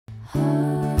You're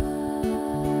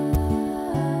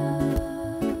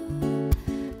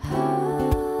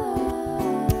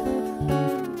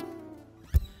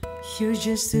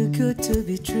just too good to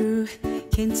be true.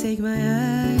 Can't take my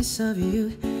eyes off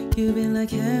you. You've been like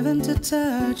heaven to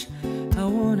touch. I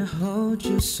wanna hold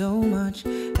you so much.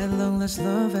 At long last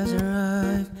love has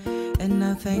arrived, and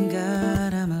now thank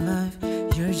God I'm alive.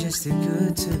 You're just too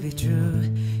good to be true.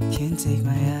 Can't take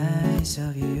my eyes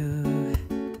off you.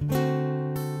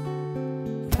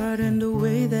 Pardon the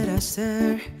way that I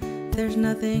stare. There's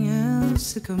nothing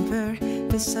else to compare.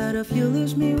 The sight of you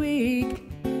leaves me weak.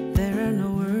 There are no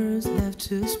words left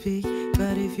to speak.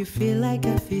 But if you feel like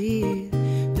I feel,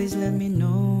 please let me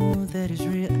know that it's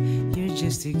real. You're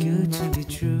just too good to be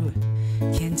true.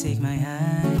 Can't take my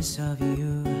eyes off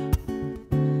you.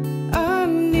 I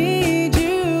need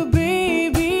you,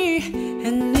 baby.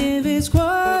 And if it's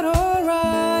quite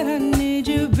alright, I need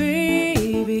you,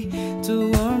 baby,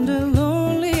 to warm the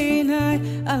lonely night.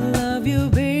 I love you,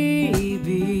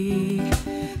 baby.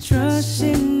 Trust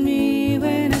in me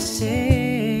when I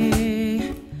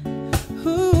say,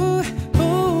 ooh,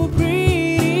 oh,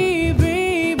 pretty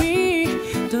baby,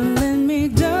 don't let me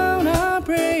down, I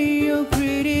pray, oh,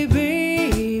 pretty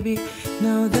baby.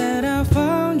 Now that I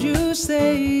found you,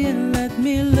 stay and let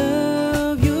me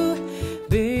love you,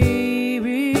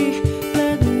 baby.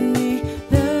 Let me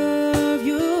love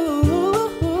you.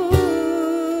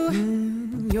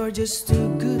 You're just too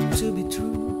good to be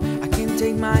true. I can't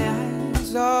take my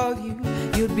eyes off you.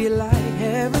 You'd be like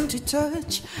heaven to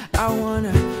touch. I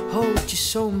wanna hold you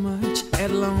so much. At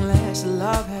long last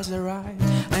love has arrived,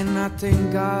 and I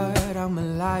thank God I'm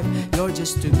alive. You're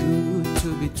just too good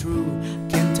to be true.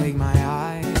 Can't take my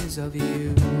eyes off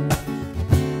you.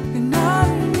 And I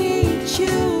need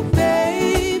you,